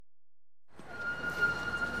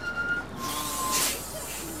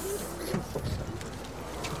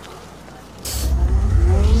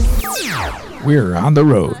We're on the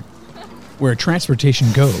road. Where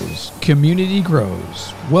transportation goes, community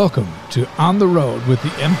grows. Welcome to On the Road with the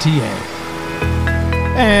MTA.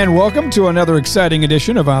 And welcome to another exciting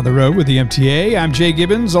edition of On the Road with the MTA. I'm Jay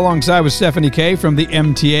Gibbons alongside with Stephanie Kay from the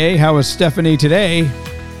MTA. How is Stephanie today?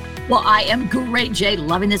 Well, I am great, Jay.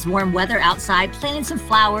 Loving this warm weather outside, planting some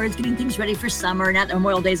flowers, getting things ready for summer. Now that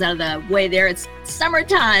Memorial Day's out of the way there, it's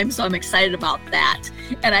summertime, so I'm excited about that.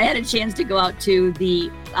 And I had a chance to go out to the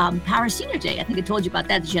Power Senior Day. I think I told you about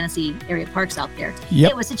that, the Genesee area parks out there.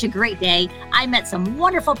 Yep. It was such a great day. I met some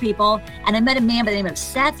wonderful people, and I met a man by the name of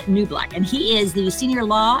Seth Newblack, and he is the senior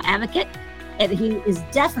law advocate. And he is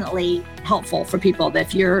definitely helpful for people that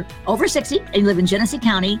if you're over 60 and you live in Genesee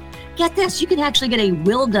County, get this, you can actually get a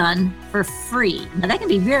will done for free. Now that can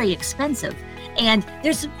be very expensive. And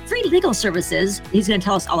there's free legal services he's going to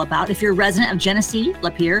tell us all about if you're a resident of Genesee,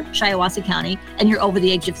 Lapeer, Shiawassee County, and you're over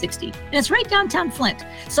the age of 60. And it's right downtown Flint.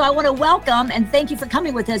 So I want to welcome and thank you for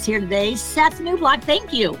coming with us here today, Seth Newblack.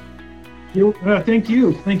 Thank you. Thank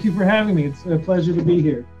you. Thank you for having me. It's a pleasure to be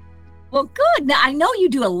here. Well, good. Now, I know you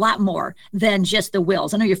do a lot more than just the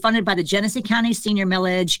wills. I know you're funded by the Genesee County Senior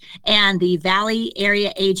Millage and the Valley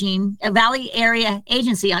Area Agency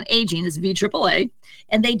on Aging is VAAA,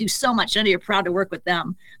 and they do so much. I know you're proud to work with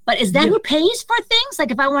them. But is that who pays for things?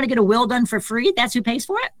 Like if I want to get a will done for free, that's who pays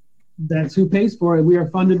for it? That's who pays for it. We are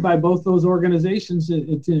funded by both those organizations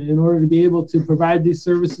in order to be able to provide these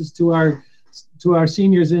services to our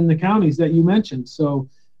seniors in the counties that you mentioned. So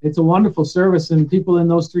it's a wonderful service, and people in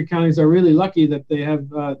those three counties are really lucky that they have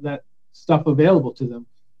that stuff available to them.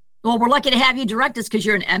 Well, we're lucky to have you direct us because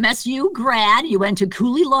you're an MSU grad. You went to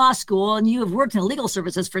Cooley Law School, and you have worked in legal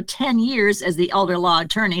services for 10 years as the elder law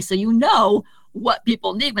attorney, so you know what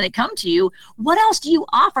people need when they come to you. What else do you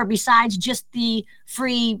offer besides just the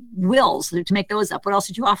free wills to make those up? What else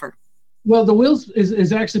did you offer? Well, the wills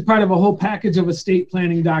is actually part of a whole package of estate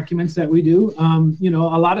planning documents that we do. A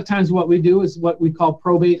lot of times what we do is what we call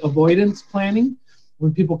probate avoidance planning.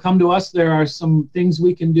 When people come to us, there are some things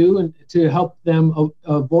we can do to help them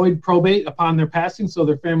avoid probate upon their passing so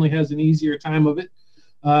their family has an easier time of it,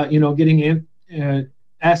 getting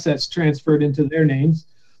assets transferred into their names.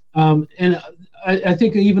 And I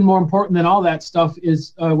think even more important than all that stuff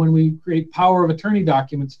is when we create power of attorney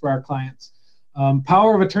documents for our clients.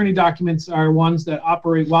 Power of attorney documents are ones that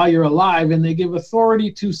operate while you're alive, and they give authority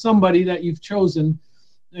to somebody that you've chosen,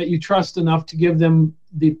 that you trust enough to give them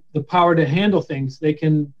the power to handle things. They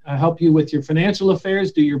can help you with your financial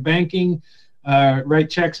affairs, do your banking, write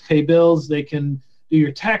checks, pay bills. They can do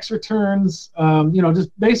your tax returns,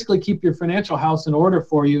 just basically keep your financial house in order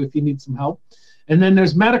for you if you need some help. And then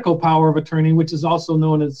there's medical power of attorney, which is also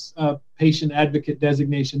known as patient advocate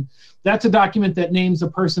designation. That's a document that names a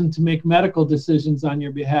person to make medical decisions on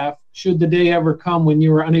your behalf should the day ever come when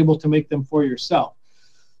you are unable to make them for yourself.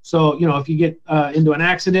 So, if you get into an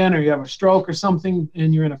accident or you have a stroke or something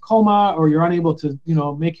and you're in a coma or you're unable to,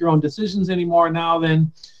 make your own decisions anymore now,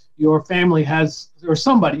 then your family has, or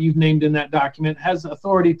somebody you've named in that document has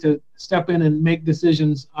authority to step in and make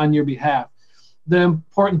decisions on your behalf. The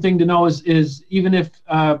important thing to know is even if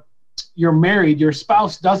you're married, your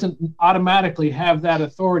spouse doesn't automatically have that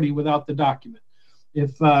authority without the document.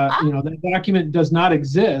 If that document does not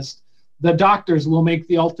exist, the doctors will make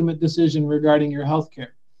the ultimate decision regarding your health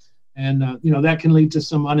care. And that can lead to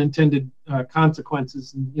some unintended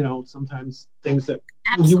consequences, and sometimes things that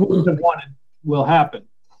you wouldn't have wanted will happen.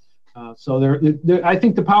 So I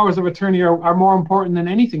think the powers of attorney are more important than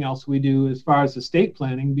anything else we do as far as estate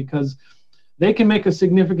planning, because they can make a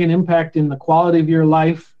significant impact in the quality of your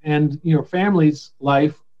life and your family's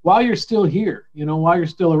life while you're still here, while you're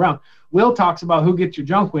still around. Will talks about who gets your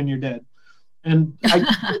junk when you're dead. And,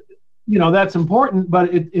 that's important,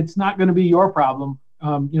 but it's not going to be your problem.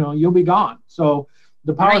 You'll be gone. So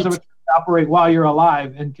the powers of attorney operate while you're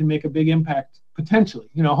alive and can make a big impact potentially.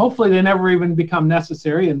 Hopefully they never even become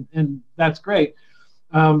necessary, and that's great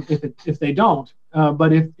if they don't.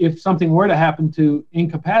 But if something were to happen to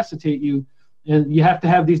incapacitate you, and you have to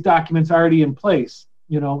have these documents already in place,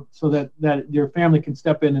 so that your family can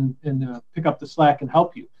step in and pick up the slack and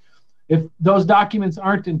help you. If those documents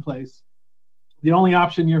aren't in place, the only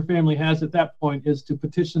option your family has at that point is to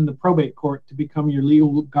petition the probate court to become your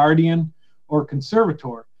legal guardian or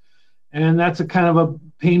conservator. And that's a kind of a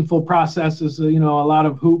painful process, is a lot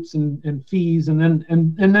of hoops and fees, and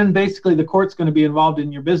then basically the court's going to be involved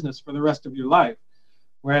in your business for the rest of your life.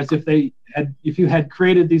 Whereas if you had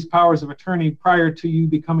created these powers of attorney prior to you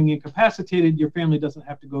becoming incapacitated, your family doesn't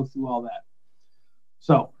have to go through all that.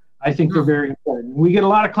 So I think they're very important. We get a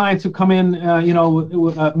lot of clients who come in,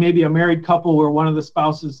 maybe a married couple where one of the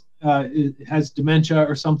spouses has dementia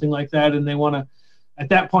or something like that, and at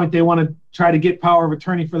that point they want to try to get power of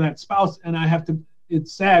attorney for that spouse, and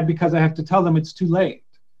it's sad because I have to tell them it's too late.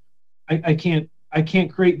 I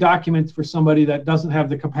can't create documents for somebody that doesn't have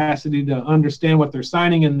the capacity to understand what they're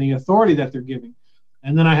signing and the authority that they're giving.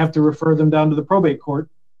 And then I have to refer them down to the probate court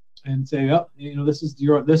and say, oh, this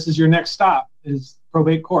is your next stop is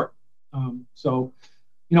probate court. So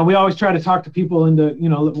we always try to talk to people into,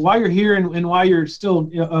 while you're here and while you're still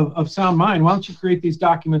of sound mind, why don't you create these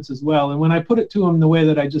documents as well? And when I put it to them the way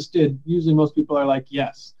that I just did, usually most people are like,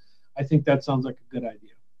 yes, I think that sounds like a good idea.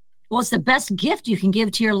 Well, it's the best gift you can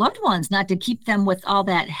give to your loved ones, not to keep them with all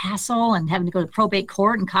that hassle and having to go to probate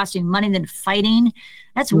court and costing money and then fighting.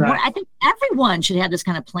 That's right. I think everyone should have this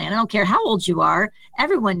kind of plan. I don't care how old you are.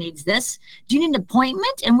 Everyone needs this. Do you need an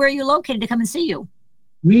appointment? And where are you located to come and see you?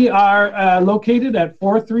 We are located at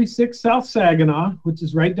 436 South Saginaw, which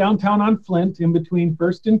is right downtown on Flint, in between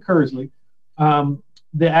First and Kearsley.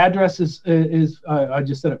 The address is I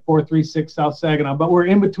just said it, 436 South Saginaw, but we're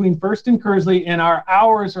in between First and Kearsley, and our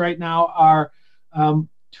hours right now are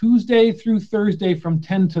Tuesday through Thursday from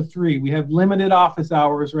 10 to 3. We have limited office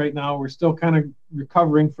hours right now. We're still kind of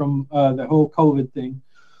recovering from the whole COVID thing.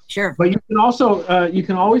 Sure. But you can also, you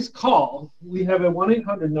can always call. We have a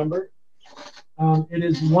 1-800 number. It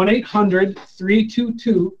is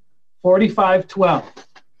 1-800-322-4512.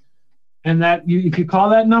 And that if you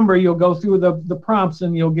call that number, you'll go through the prompts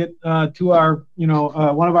and you'll get to our,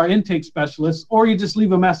 one of our intake specialists, or you just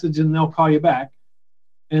leave a message and they'll call you back.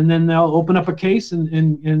 And then they'll open up a case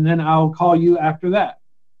and then I'll call you after that.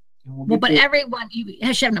 Well, but everyone,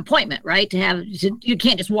 you should have an appointment, right? You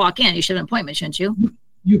can't just walk in. You should have an appointment, shouldn't you?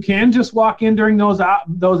 You can just walk in during those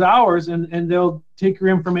hours and they'll take your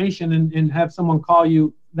information and have someone call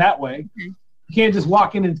you that way. Okay. You can't just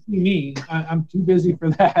walk in and see me. I'm too busy for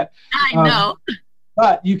that. I know.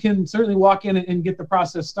 But you can certainly walk in and get the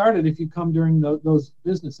process started if you come during those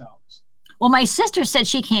business hours. Well, my sister said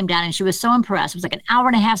she came down and she was so impressed. It was like an hour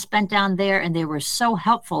and a half spent down there, and they were so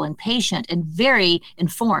helpful and patient and very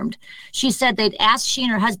informed. She said they'd asked she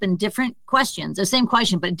and her husband different questions, the same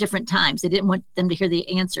question, but at different times. They didn't want them to hear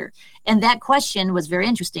the answer. And that question was very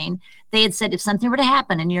interesting. They had said, if something were to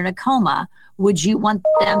happen and you're in a coma, would you want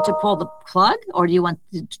them to pull the plug, or do you want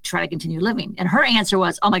to try to continue living? And her answer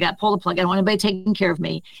was, oh my God, pull the plug. I don't want anybody taking care of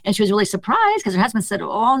me. And she was really surprised because her husband said,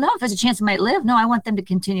 oh no, if there's a chance I might live, no, I want them to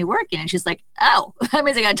continue working. And she's like, oh, that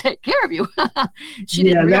means I got to take care of you. She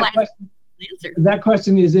didn't realize the answer. That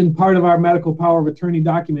question is in part of our medical power of attorney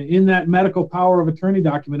document. In that medical power of attorney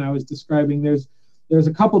document I was describing, there's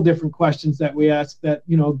a couple different questions that we ask that,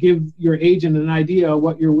 give your agent an idea of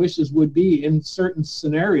what your wishes would be in certain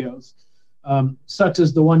scenarios. Such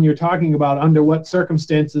as the one you're talking about. Under what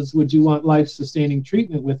circumstances would you want life-sustaining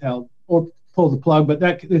treatment withheld or pull the plug? But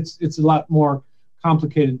it's a lot more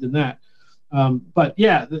complicated than that. But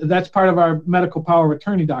yeah, that's part of our medical power of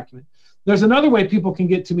attorney document. There's another way people can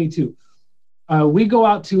get to me too. We go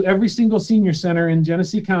out to every single senior center in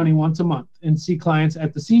Genesee County once a month and see clients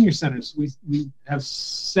at the senior centers. We have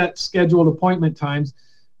set scheduled appointment times.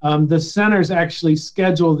 The centers actually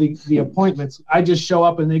schedule the appointments. I just show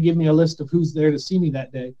up and they give me a list of who's there to see me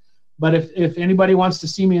that day. But if anybody wants to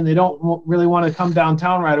see me and they don't really want to come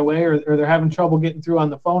downtown right away, or they're having trouble getting through on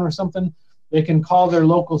the phone or something, they can call their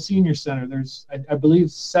local senior center. There's, I believe,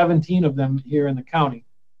 17 of them here in the county.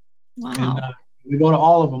 Wow. And we go to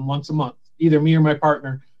all of them once a month. Either me or my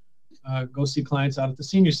partner go see clients out at the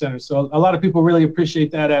senior center. So a lot of people really appreciate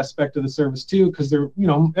that aspect of the service too, because they're,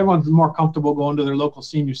 everyone's more comfortable going to their local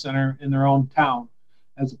senior center in their own town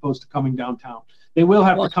as opposed to coming downtown. They will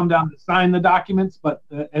have to come down to sign the documents, but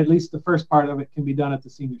at least the first part of it can be done at the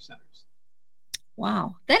senior centers.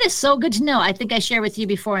 Wow. That is so good to know. I think I shared with you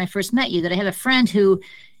before I first met you that I had a friend who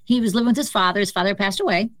he was living with his father. His father passed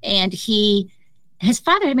away, and his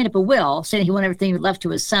father had made up a will saying he wanted everything left to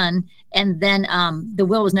his son. And then the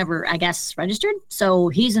will was never, I guess, registered. So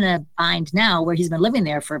he's in a bind now where he's been living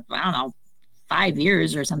there for, 5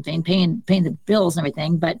 years or something, paying the bills and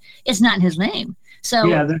everything, but it's not in his name. So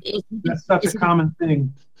yeah, that's such a common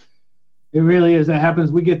thing. It really is. That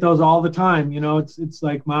happens. We get those all the time. It's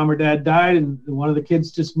like mom or dad died and one of the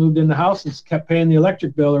kids just moved in the house and kept paying the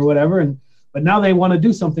electric bill or whatever. But now they want to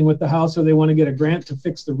do something with the house, or they want to get a grant to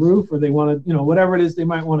fix the roof, or they want to, whatever it is they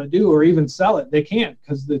might want to do, or even sell it. They can't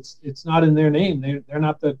because it's not in their name. They're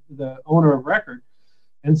not the owner of record.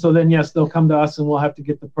 And so then, yes, they'll come to us and we'll have to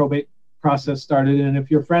get the probate process started. And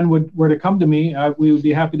if your friend were to come to me, we would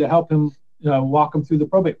be happy to help him walk him through the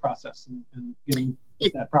probate process and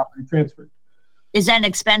get that property transferred. Is that an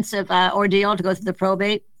expensive ordeal to go through the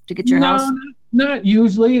probate to get your house? Not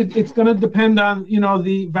usually. It's going to depend on,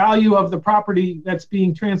 the value of the property that's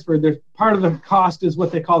being transferred. There's part of the cost is what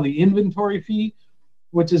they call the inventory fee,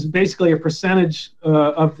 which is basically a percentage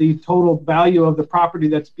of the total value of the property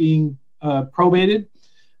that's being probated.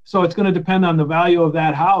 So it's going to depend on the value of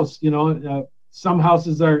that house. Some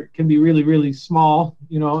houses can be really, really small,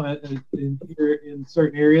 in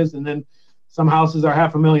certain areas, and then some houses are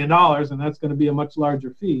 $500,000, and that's going to be a much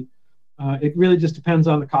larger fee. It really just depends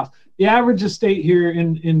on the cost. The average estate here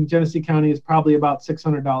in Genesee County is probably about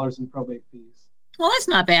 $600 in probate fees. Well, that's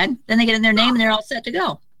not bad. Then they get in their name and they're all set to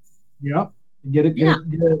go. Yep. Get it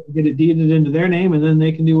deeded into their name, and then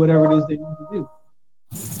they can do whatever it is they need to do.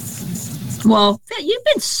 Well, you've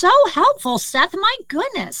been so helpful, Seth. My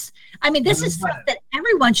goodness. I mean, this is stuff that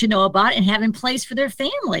everyone should know about and have in place for their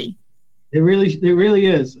family. It really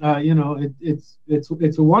is.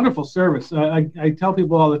 It's a wonderful service. I tell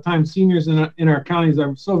people all the time, seniors in our counties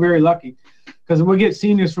are so very lucky, because we get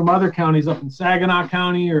seniors from other counties up in Saginaw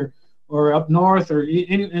County or up north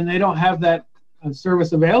and they don't have that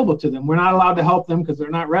service available to them. We're not allowed to help them because they're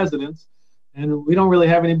not residents, and we don't really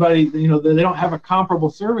have anybody. They don't have a comparable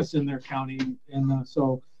service in their county, and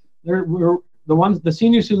so we're the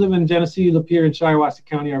seniors who live in Genesee, Lapeer, and Shiawassee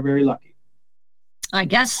County are very lucky. I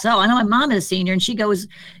guess so. I know my mom is a senior, and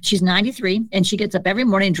she's 93, and she gets up every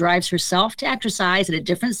morning and drives herself to exercise at a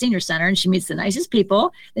different senior center, and she meets the nicest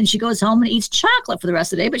people. Then she goes home and eats chocolate for the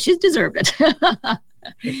rest of the day, but she's deserved it.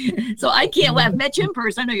 So I can't wait. I've met you in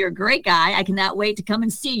person. I know you're a great guy. I cannot wait to come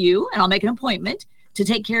and see you, and I'll make an appointment to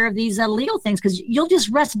take care of these legal things, because you'll just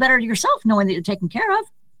rest better to yourself knowing that you're taken care of.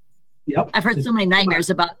 Yep. I've heard so many nightmares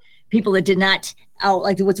about people that did not,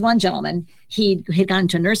 like there was one gentleman, he had gone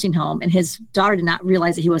to a nursing home, and his daughter did not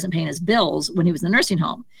realize that he wasn't paying his bills when he was in the nursing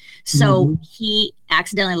home. So he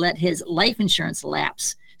accidentally let his life insurance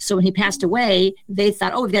lapse. So when he passed away, they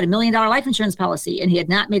thought, we've got $1 million life insurance policy, and he had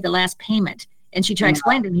not made the last payment. And she tried to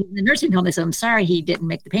explain to him, he's in the nursing home. They said, I'm sorry, he didn't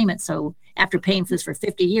make the payment. So after paying for this for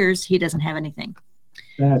 50 years, he doesn't have anything.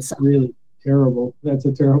 That's really terrible. That's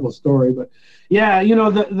a terrible story. But yeah,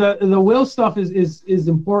 the will stuff is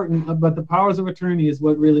important, but the powers of attorney is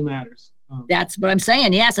what really matters. That's what I'm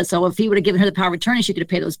saying. Yes. So if he would have given her the power of attorney, she could have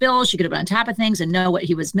paid those bills. She could have been on top of things and know what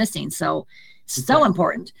he was missing. So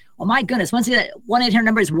important. Oh my goodness. Once again, 1-800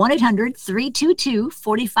 number is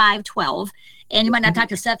 1-800-322-4512. And you might not talk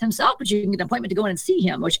to Seth himself, but you can get an appointment to go in and see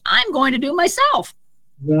him, which I'm going to do myself.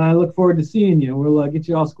 Well, I look forward to seeing you. We'll get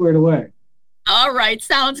you all squared away. All right.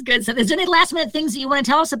 Sounds good. So is there any last minute things that you want to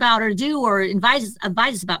tell us about or do or advise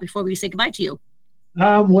us about before we say goodbye to you?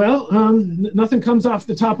 Nothing comes off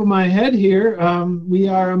the top of my head here. We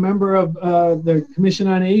are a member of the Commission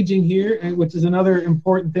on Aging here, which is another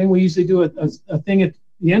important thing. We usually do a thing at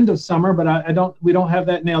the end of summer, but we don't have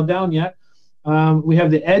that nailed down yet. We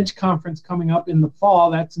have the EDGE conference coming up in the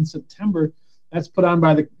fall. That's in September. That's put on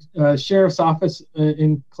by the Sheriff's Office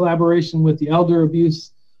in collaboration with the Elder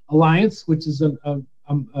Abuse Alliance, which is an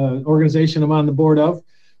organization I'm on the board of.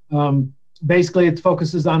 Basically, it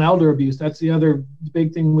focuses on elder abuse. That's the other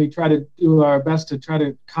big thing we try to do our best to try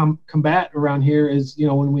to combat around here is,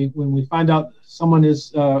 when we find out someone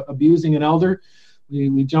is abusing an elder,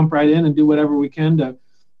 we jump right in and do whatever we can to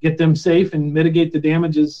get them safe and mitigate the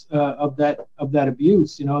damages of that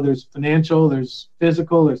abuse. There's financial, there's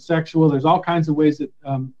physical, there's sexual, there's all kinds of ways that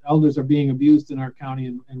elders are being abused in our county,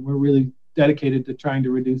 and we're really dedicated to trying to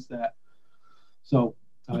reduce that. So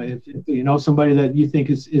if you know somebody that you think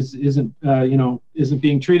isn't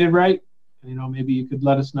being treated right, maybe you could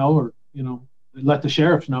let us know, or let the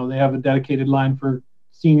sheriffs know. They have a dedicated line for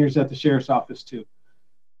seniors at the sheriff's office too.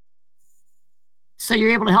 So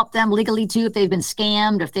you're able to help them legally too if they've been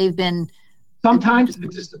scammed, if they've been. Sometimes it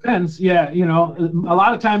just depends. Yeah, a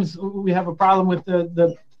lot of times we have a problem with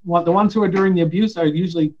the ones who are during the abuse are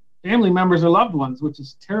usually family members or loved ones, which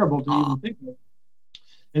is terrible to even think of.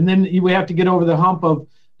 And then we have to get over the hump of,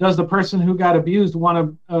 does the person who got abused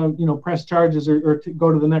want to, press charges or to go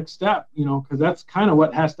to the next step, because that's kind of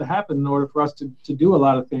what has to happen in order for us to do a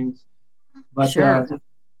lot of things. But sure.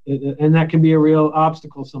 And that can be a real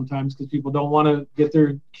obstacle sometimes, because people don't want to get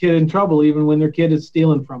their kid in trouble, even when their kid is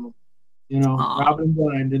stealing from them, robbing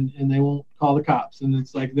blind, and they won't call the cops. And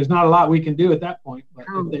it's like, there's not a lot we can do at that point, but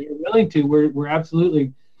if they're willing to, we're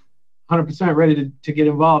absolutely 100% ready to get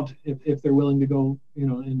involved if they're willing to go,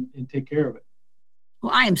 and take care of it.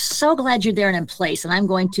 Well, I am so glad you're there and in place, and I'm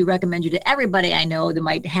going to recommend you to everybody I know that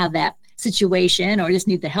might have that situation or just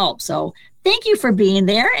need the help. So thank you for being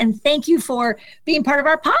there, and thank you for being part of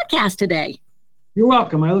our podcast today. You're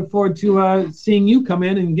welcome. I look forward to seeing you come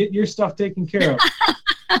in and get your stuff taken care of.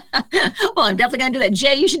 Well, I'm definitely going to do that.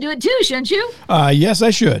 Jay, you should do it too, shouldn't you? Yes, I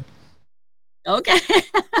should. Okay.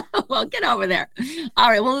 Well, get over there. All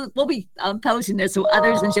right. We'll be posting this so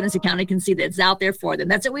others in Genesee County can see that it's out there for them.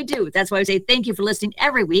 That's what we do. That's why we say thank you for listening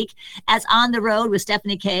every week as On the Road with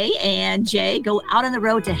Stephanie K and Jay go out on the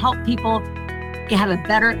road to help people have a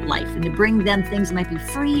better life and to bring them things that might be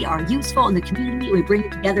free or useful in the community. We bring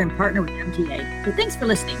it together and partner with MTA. So thanks for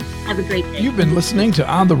listening. Have a great day. You've been listening to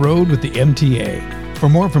On the Road with the MTA. For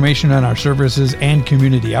more information on our services and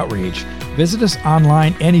community outreach, visit us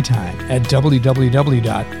online anytime at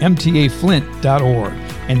www.mtaflint.org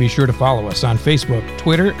and be sure to follow us on Facebook,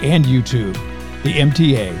 Twitter, and YouTube. The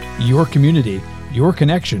MTA, your community, your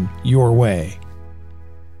connection, your way.